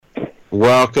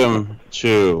Welcome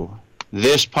to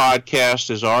This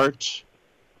Podcast is Art.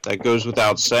 That goes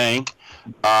without saying.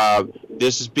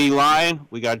 This is B-Line.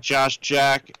 We got Josh,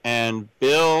 Jack, and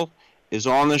Bill is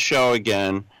on the show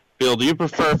again. Bill, do you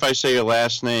prefer if I say your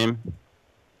last name?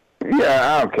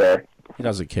 Yeah, I don't care. He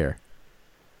doesn't care.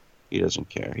 He doesn't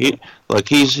care.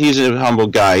 He's a humble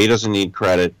guy. He doesn't need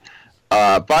credit.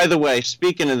 By the way,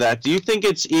 speaking of that, do you think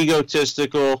it's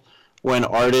egotistical when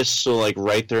artists will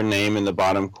write their name in the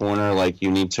bottom corner, like you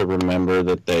need to remember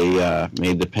that they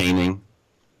made the painting?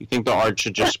 You think the art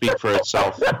should just speak for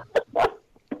itself?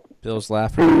 Bill's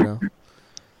laughing right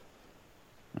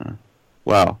now.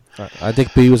 Well, I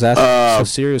think B was asking a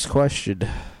serious question.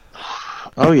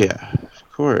 Oh yeah,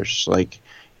 of course.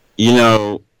 You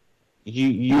want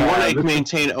to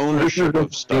maintain ownership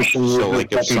of stuff. So,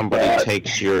 if somebody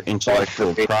takes your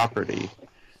intellectual property.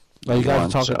 Oh, you guys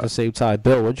are talking at the same time.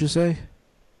 Bill, what'd you say?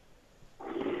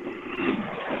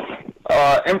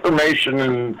 Information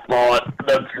and thought,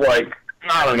 that's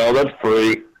I don't know, that's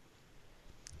free.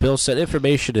 Bill said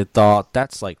information and thought,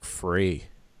 that's free.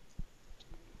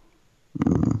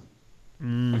 You're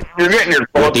getting your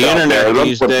thoughts the out internet there.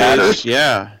 these days,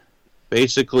 yeah.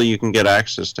 Basically, you can get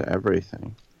access to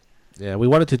everything. Yeah, we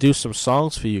wanted to do some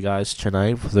songs for you guys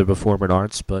tonight for the performing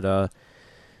arts, but,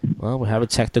 we're having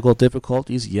technical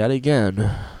difficulties yet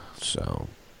again, so...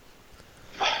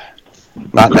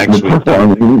 Not next week, though.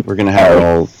 We're going to have it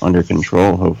all under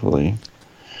control, hopefully.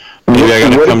 Maybe I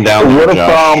got to come down there,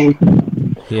 Josh.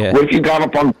 Yeah. What if you got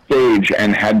up on stage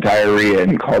and had diarrhea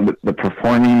and called it the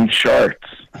Performing Sharks?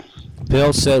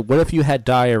 Bill said, what if you had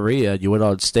diarrhea and you went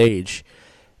on stage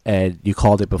and you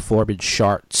called it performing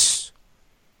sharts?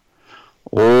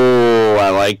 Oh, I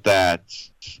like that.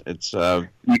 It's, I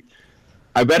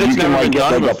bet it's never been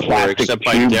done before, except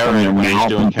by Darren when he's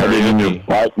doing karaoke.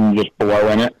 Butt and just blow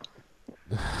in it.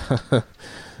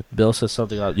 Bill says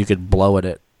something like you could blow at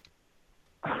it.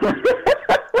 You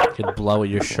could blow at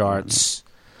your sharts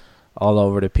all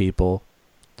over the people.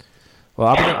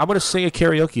 Well, I'm gonna sing a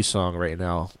karaoke song right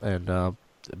now, and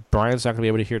Brian's not gonna be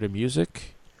able to hear the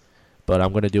music, but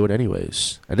I'm gonna do it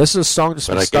anyways. And this is a song that's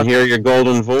been stuck. But I can hear your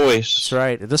golden voice. That's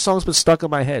right. This song's been stuck in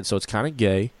my head, so it's kind of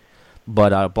gay.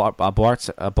 But a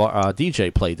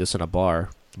DJ played this in a bar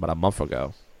about a month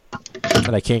ago.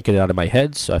 And I can't get it out of my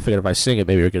head, so I figured if I sing it,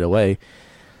 maybe it'll get away.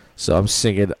 So I'm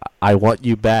singing I Want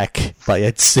You Back by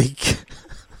NSYNC.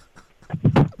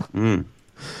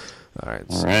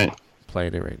 Alright, so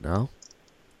playing it right now.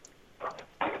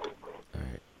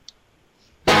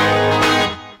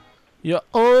 Alright. You're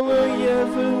all I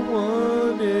ever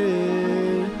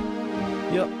wanted.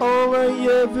 You're all I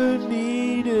ever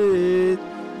needed.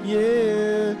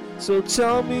 Yeah, so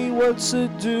tell me what to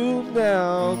do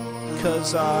now,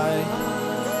 'cause I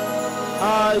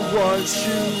want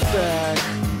you back.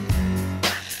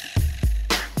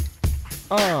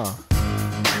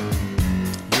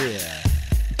 Yeah.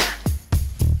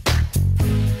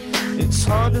 It's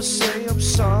hard to say I'm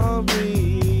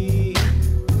sorry.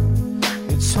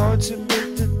 It's hard to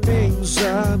make the things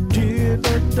I did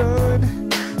undone.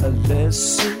 A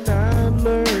lesson I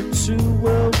learned too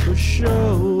well for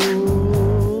show.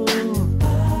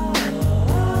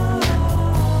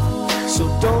 So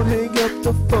don't hang up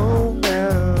the phone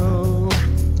now.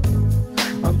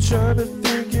 I'm trying to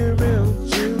figure out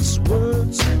just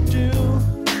what to do.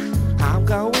 I'm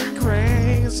going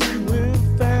crazy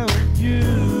without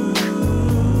you.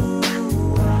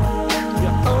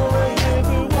 You're all I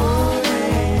ever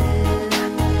wanted.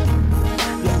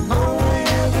 You're all I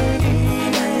ever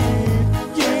needed.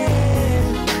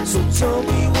 Yeah. So tell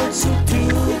me what to do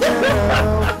now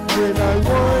when I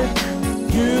want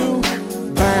you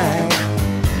back.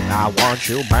 I want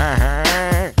you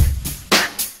back.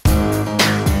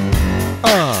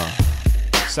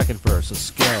 Second verse,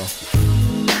 let's go.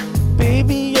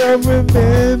 Baby, I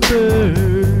remember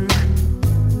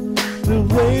the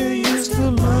way you used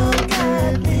to look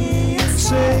at me and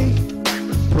say,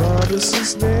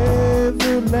 promises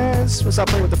never last. Let's stop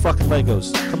playing with the fucking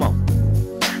Legos. Come on.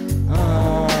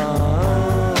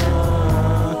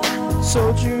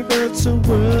 Told you not to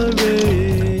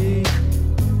worry.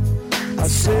 I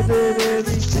said that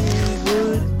everything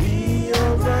would be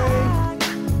alright.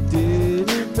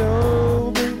 Didn't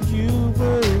know that you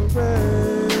were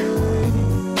right.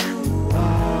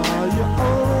 You're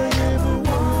all I ever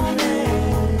wanted.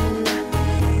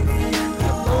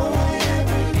 You're all I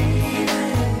ever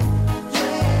needed.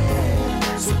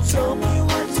 Yeah. So tell me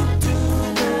what to do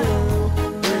now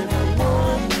when I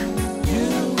want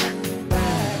you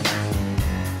back.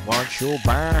 Want you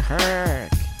back.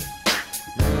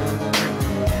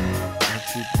 Want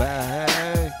you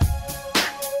back.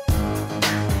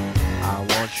 I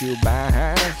want you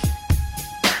back.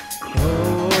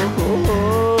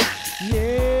 Oh,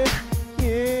 yeah,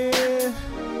 yeah.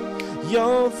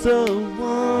 You're the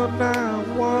one I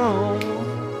want.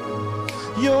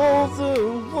 You're the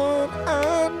one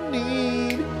I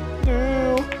need.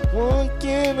 Girl, what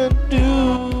can I do?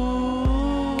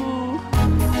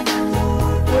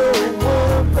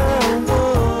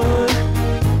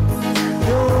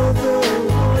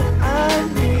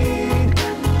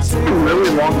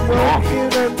 Long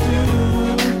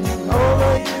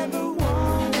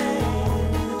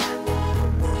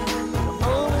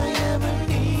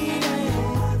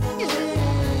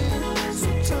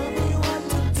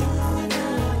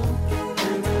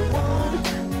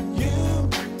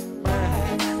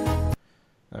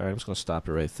Alright, I'm just going to stop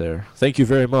it right there. Thank you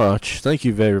very much. Thank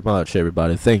you very much,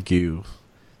 everybody. Thank you.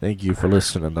 Thank you for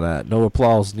listening to that. No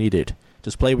applause needed.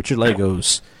 Just play with your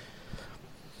Legos.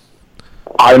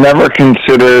 I never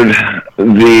considered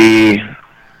the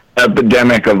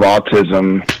epidemic of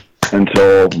autism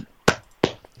until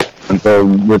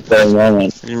with that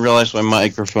moment. I didn't realize my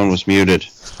microphone was muted.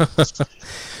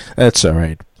 That's all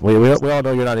right. We all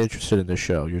know you're not interested in the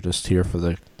show. You're just here for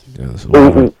the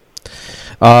whatever.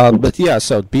 But yeah,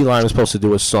 so Beeline was supposed to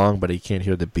do a song, but he can't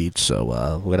hear the beat, so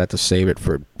we're gonna have to save it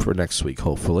for next week,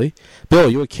 hopefully. Bill,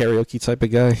 you a karaoke type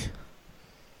of guy?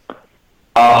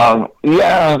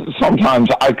 Yeah, sometimes.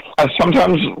 I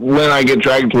sometimes when I get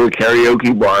dragged to a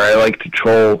karaoke bar, I like to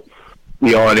troll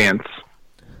the audience.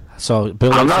 So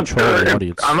Bill likes to troll the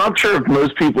audience. I'm not sure if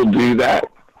most people do that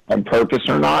on purpose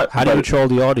or not. How do you troll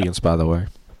the audience, by the way?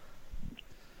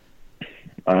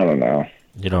 I don't know.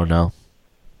 You don't know.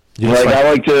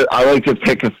 I like to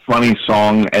pick a funny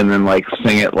song and then like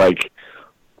sing it like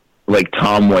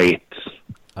Tom Waits.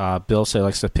 Bill said he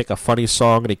likes to pick a funny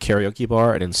song in a karaoke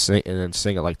bar and then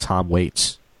sing it like Tom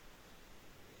Waits.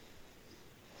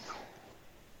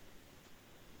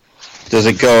 Does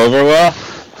it go over well?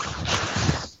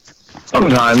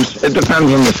 Sometimes. It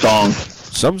depends on the song.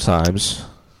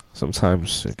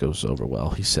 Sometimes it goes over well,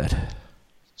 he said.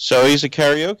 So he's a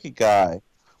karaoke guy.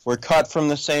 We're cut from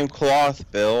the same cloth,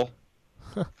 Bill.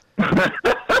 Josh?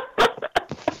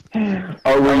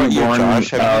 Have you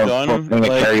done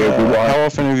how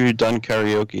often have you done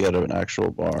karaoke at an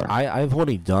actual bar? I've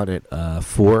only done it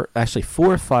 4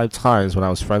 or 5 times when I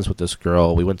was friends with this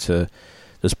girl. We went to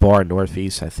this bar in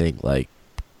Northeast, I think, like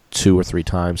 2 or 3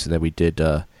 times, and then we did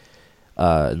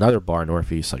another bar in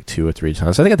Northeast like 2 or 3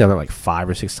 times. I think I've done it like 5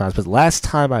 or 6 times, but the last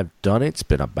time I've done it's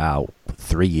been about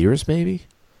 3 years, maybe.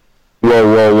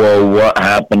 Whoa, what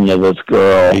happened to this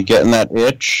girl? Are you getting that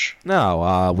itch?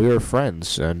 No, we were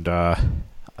friends, and I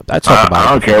talk about I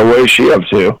don't care. What is she up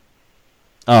to?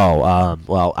 Oh,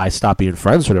 well, I stopped being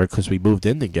friends with her because we moved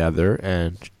in together,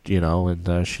 and,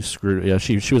 she screwed,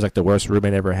 she was like the worst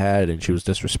roommate I ever had, and she was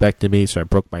disrespecting me, so I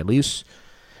broke my lease,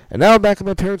 and now I'm back in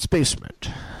my parents' basement.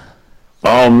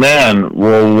 Oh, man.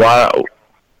 Well,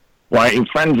 why aren't you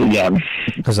friends again?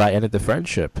 Because I ended the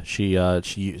friendship. She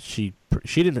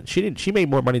made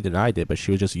more money than I did, but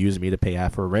she was just using me to pay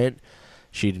half her rent.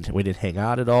 We didn't hang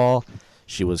out at all.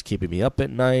 She was keeping me up at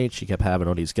night. She kept having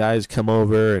all these guys come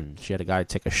over, and she had a guy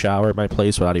take a shower at my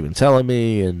place without even telling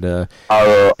me. And you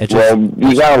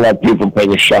gotta let people take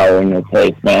a shower in your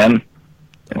place, man.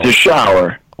 It's a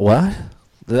shower. What?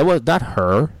 That was not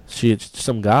her. It's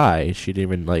some guy. She didn't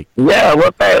even like. Yeah,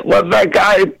 let that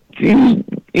guy.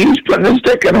 He's putting his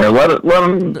dick in her. Let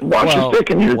him wash his dick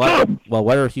in your tub. Well,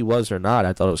 whether he was or not,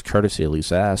 I thought it was courtesy at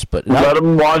least ask. But let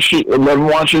him wash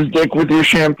his dick with your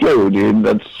shampoo, dude.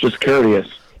 That's just courteous.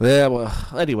 Yeah. Well,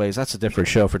 anyways, that's a different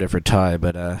show for a different time.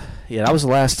 But yeah, that was the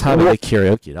last time I did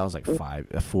karaoke. That was like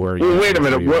 4 years. Wait a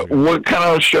minute. What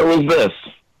kind of show is this?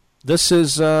 This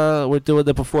is we're doing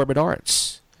the performing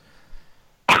arts.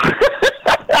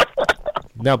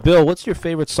 Now, Bill, what's your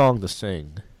favorite song to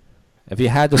sing? If you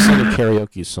had to sing a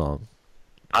karaoke song.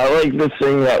 I like to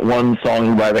sing that one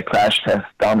song by the Crash Test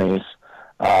Dummies.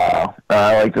 I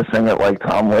like to sing it like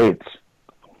Tom Waits.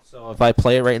 So if I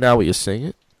play it right now, will you sing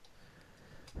it?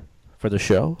 For the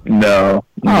show? No.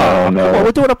 Well,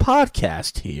 we're doing a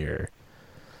podcast here.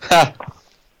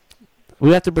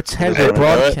 We have to pretend we're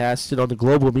broadcasted on the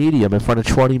global medium in front of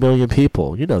 20 million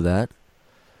people. You know that.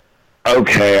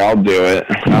 Okay, I'll do it.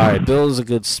 All right, Bill's a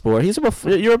good sport.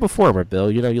 You're a performer,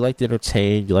 Bill. You like to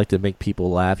entertain. You like to make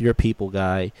people laugh. You're a people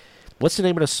guy. What's the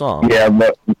name of the song? Yeah,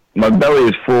 but my belly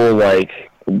is full like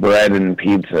bread and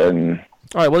pizza. And...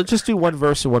 All right, well, just do one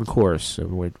verse and one chorus,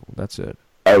 and that's it.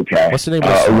 Okay. What's the name of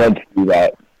the song? Let's do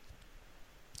that.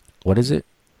 What is it?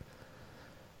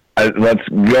 Let's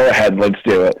go ahead. Let's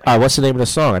do it. All right, what's the name of the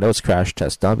song? I know it's Crash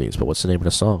Test Dummies, but what's the name of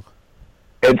the song?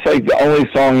 It's like the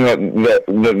only song that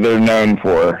they're known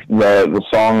for. The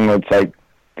song that's like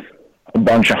a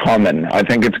bunch of humming. I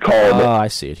think it's called. Oh, I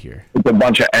see it here. It's a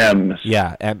bunch of M's.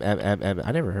 Yeah, M.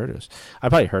 I never heard of this. I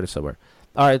probably heard it somewhere.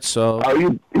 All right, so. Oh,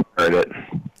 you heard it.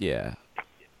 Yeah.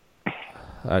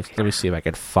 Let me see if I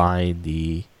can find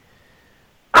the.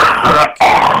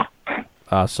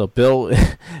 So Bill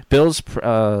is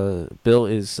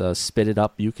spitting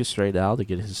up mucus right now to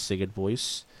get his singing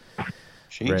voice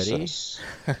Jesus.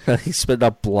 ready. He's spitting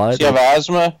up blood. Do you have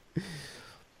asthma?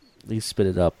 He's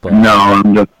spitting up.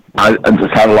 No, I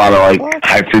just had a lot of like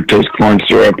high fructose corn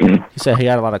syrup, and he said he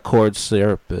had a lot of corn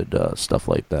syrup and stuff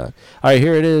like that. All right,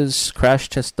 here it is. Crash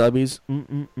Test Dummies.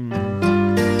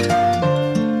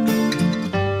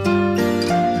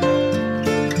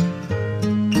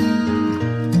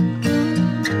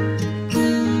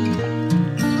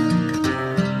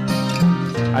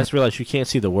 I just realized you can't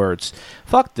see the words.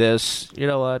 Fuck this. You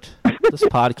know what? This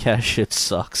podcast shit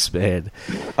sucks, man.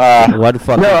 One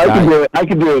fucking no, I guy. can do it. I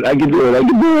can do it. I can do it. I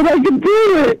can do it. I can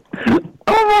do it.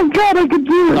 Oh my god, I can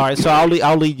do it. All right, so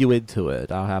I'll lead you into it.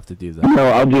 I'll have to do that. No,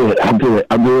 I'll do it. I'll do it.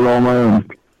 I'll do it all on my own.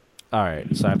 All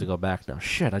right, so I have to go back now.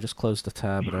 Shit, I just closed the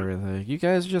tab and everything. You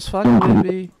guys are just fucking with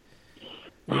me.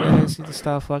 You guys need to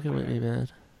stop fucking with me, man.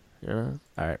 You know?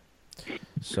 All right.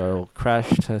 So, Crash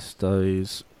Test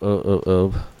Dummies.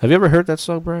 Have you ever heard that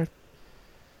song, Brian?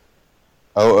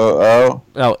 Oh.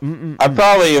 Oh, I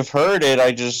probably have heard it.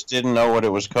 I just didn't know what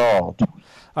it was called.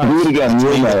 All Do right, it again. That's Do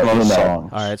me it with again. most Do it again. songs.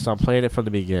 all right, so I'm playing it from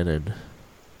the beginning.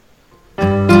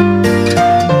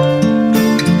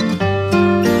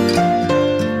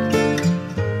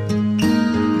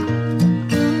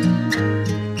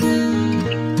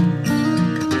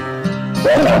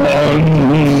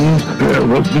 There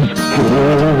was this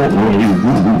boy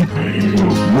who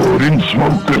wouldn't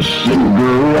smoke a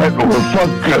cigarette or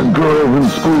fuck a girl in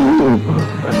school.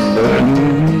 And then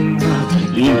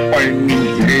he finally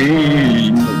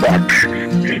came back,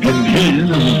 and his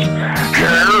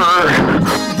hair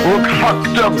looked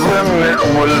fucked up and it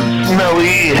was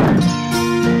smelly.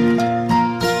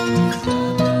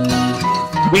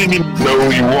 We didn't know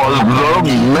he was the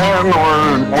man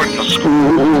or went to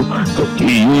school.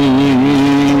 He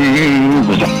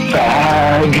was a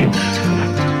fag.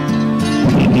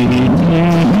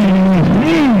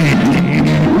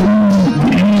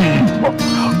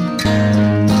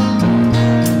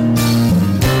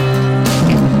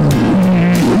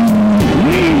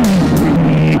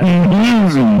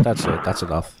 That's it. That's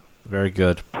enough. Very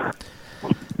good. That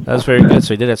was very good.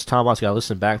 So he did it. It's Tom Watts. You gotta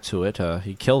listen back to it.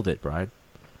 He killed it, Brian.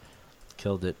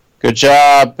 Killed it. Good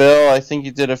job, Bill. I think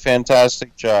you did a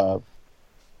fantastic job.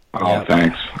 Oh, Yeah.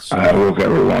 thanks. So- I woke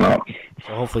everyone up.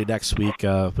 So hopefully next week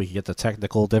we can get the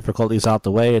technical difficulties out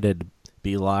the way, and then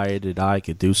Beeline and I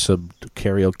can do some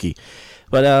karaoke.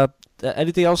 But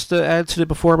anything else to add to the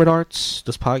performing arts?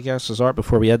 This podcast is art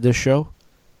before we end this show?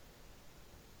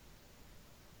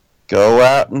 Go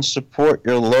out and support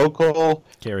your local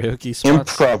Karaoke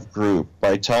spots? improv group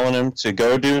by telling them to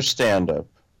go do stand-up.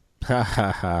 Ha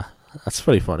ha ha. That's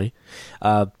pretty funny.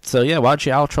 So yeah, why don't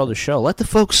you outro the show? Let the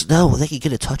folks know they can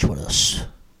get in touch with us.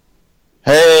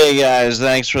 Hey guys,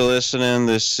 thanks for listening.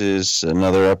 This is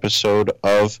another episode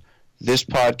of This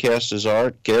Podcast is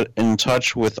Art. Get in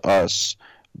touch with us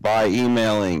by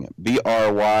emailing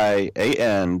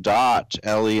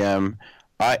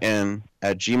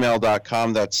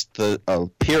bryan.lemin@gmail.com. That's the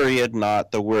period,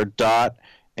 not the word dot,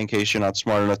 in case you're not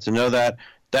smart enough to know that.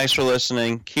 Thanks for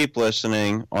listening. Keep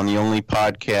listening on the only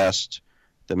podcast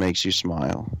that makes you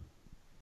smile.